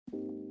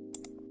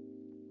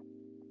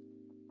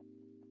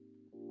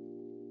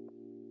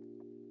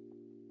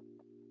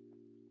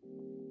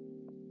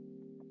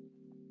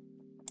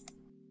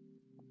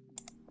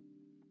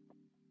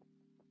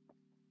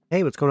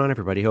Hey, what's going on,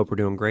 everybody? Hope we're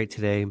doing great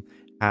today.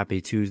 Happy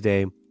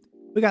Tuesday.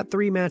 We got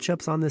 3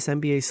 matchups on this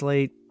NBA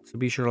slate, so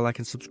be sure to like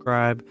and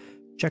subscribe.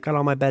 Check out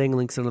all my betting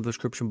links in the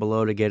description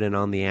below to get in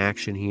on the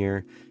action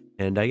here.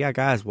 And yeah,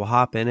 guys, we'll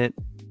hop in it.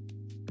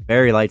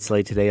 Very light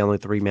slate today, only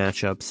 3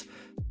 matchups.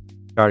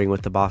 Starting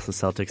with the Boston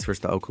Celtics versus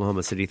the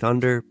Oklahoma City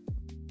Thunder.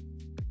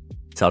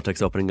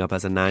 Celtics opening up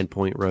as a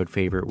 9-point road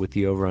favorite with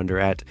the over-under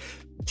at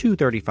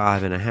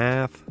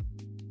 235.5.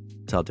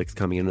 Celtics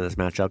coming into this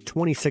matchup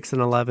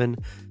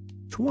 26-11.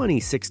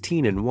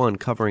 20-16-1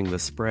 covering the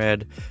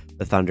spread.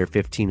 The Thunder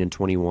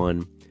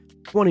 15-21,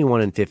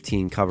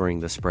 21-15 covering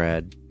the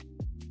spread.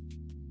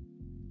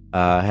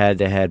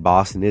 Head-to-head,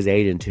 Boston is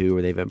 8-2,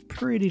 where they've been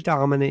pretty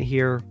dominant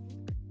here.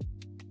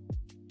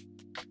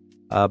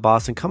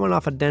 Boston coming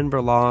off a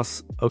Denver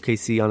loss.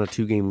 OKC on a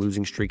 2-game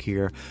losing streak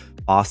here.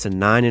 Boston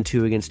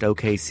 9-2 against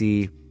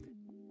OKC.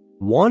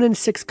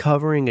 1-6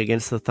 covering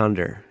against the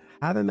Thunder.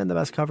 Haven't been the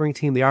best covering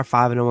team. They are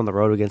 5-0 on the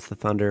road against the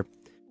Thunder.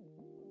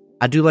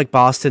 I do like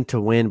Boston to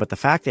win, but the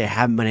fact they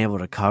haven't been able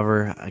to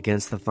cover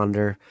against the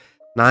Thunder,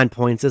 9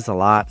 points is a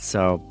lot,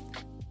 so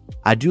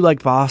I do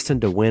like Boston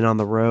to win on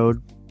the road,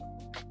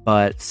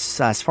 but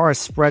as far as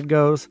spread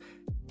goes,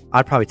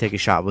 I'd probably take a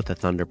shot with the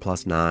Thunder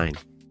plus 9.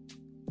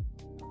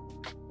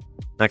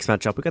 Next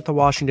matchup, we got the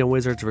Washington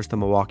Wizards versus the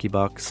Milwaukee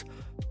Bucks.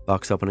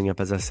 Bucks opening up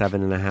as a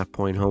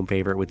 7.5-point home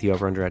favorite with the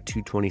over-under at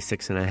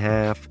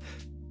 226.5.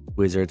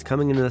 Wizards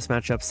coming into this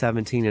matchup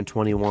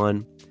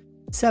 17-21.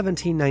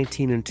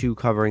 17-19-2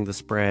 covering the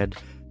spread.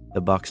 The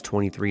Bucks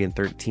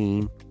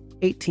 23-13,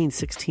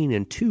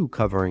 18-16-2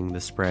 covering the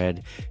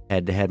spread.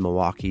 Head-to-head,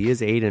 Milwaukee is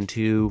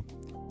 8-2.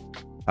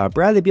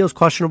 Bradley Beal's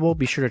questionable.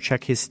 Be sure to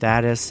check his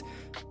status.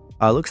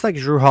 Looks like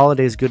Jrue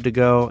Holiday is good to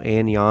go,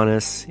 and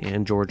Giannis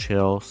and George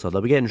Hill. So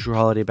they'll be getting Jrue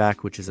Holiday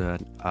back, which is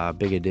a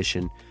big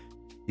addition.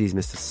 He's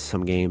missed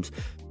some games.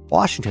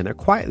 Washington, they're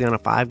quietly on a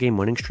 5-game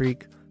winning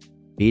streak,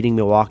 beating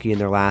Milwaukee in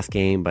their last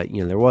game, but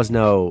there was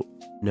no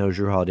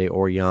Jrue Holiday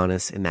or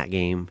Giannis in that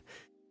game.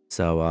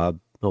 So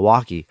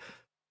Milwaukee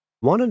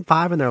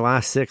 1-5 in their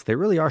last 6. They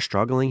really are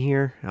struggling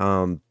here.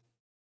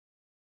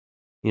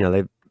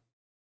 They've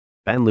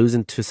been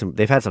losing to some.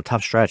 They've had some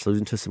tough stretch,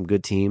 losing to some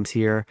good teams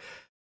here.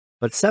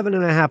 But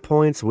 7.5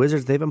 points.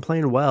 Wizards, they've been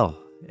playing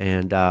well,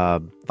 and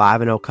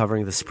 5-0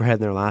 covering the spread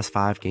in their last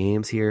 5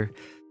 games here.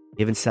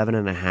 Even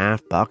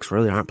 7.5. Bucks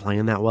really aren't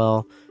playing that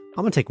well.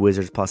 I'm gonna take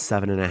Wizards plus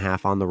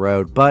 7.5 on the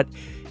road. But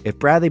if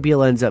Bradley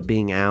Beal ends up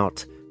being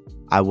out,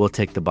 I will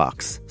take the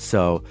Bucks.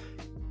 So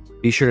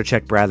be sure to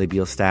check Bradley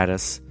Beal's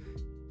status.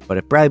 But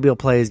if Bradley Beal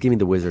plays, give me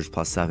the Wizards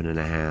plus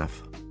 7.5.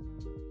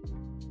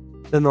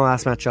 Then the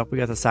last matchup, we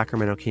got the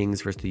Sacramento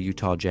Kings versus the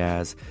Utah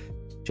Jazz.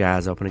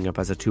 Jazz opening up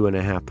as a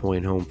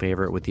 2.5-point home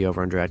favorite with the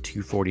over-under at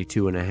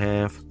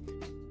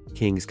 242.5.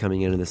 Kings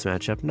coming into this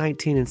matchup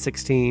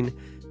 19-16,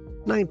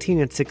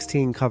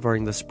 19-16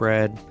 covering the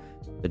spread.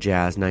 The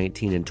Jazz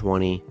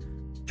 19-20,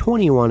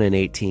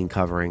 21-18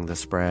 covering the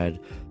spread.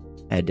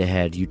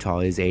 Head-to-head, Utah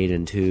is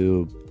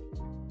 8-2.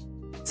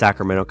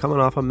 Sacramento coming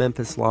off a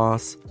Memphis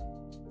loss.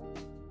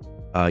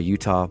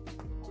 Utah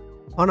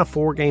on a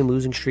 4-game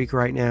losing streak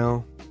right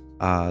now.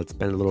 It's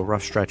been a little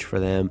rough stretch for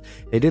them.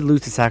 They did lose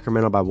to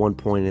Sacramento by 1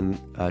 point in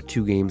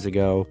 2 games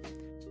ago.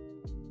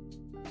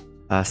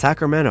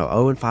 Sacramento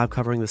 0-5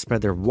 covering the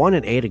spread. They're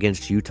 1-8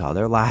 against Utah.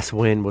 Their last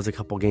win was a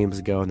couple games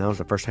ago, and that was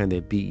the first time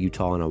they beat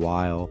Utah in a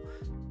while.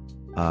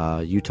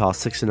 Utah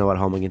 6-0 at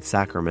home against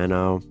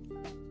Sacramento.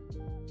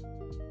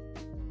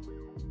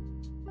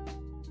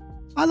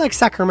 I like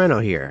Sacramento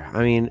here.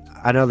 I mean,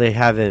 I know they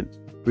haven't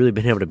really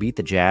been able to beat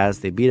the Jazz.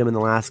 They beat them in the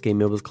last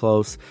game. It was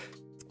close.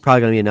 It's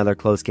probably going to be another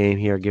close game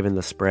here, given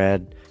the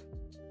spread.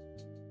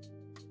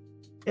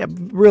 It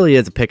really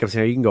is a pick-up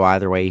scenario. You can go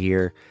either way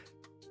here.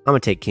 I'm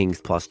going to take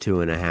Kings plus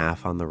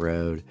 2.5 on the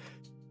road.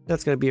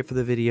 That's going to be it for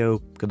the video.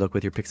 Good luck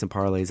with your picks and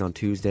parlays on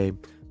Tuesday.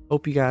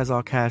 Hope you guys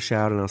all cash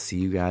out, and I'll see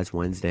you guys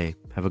Wednesday.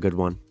 Have a good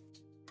one.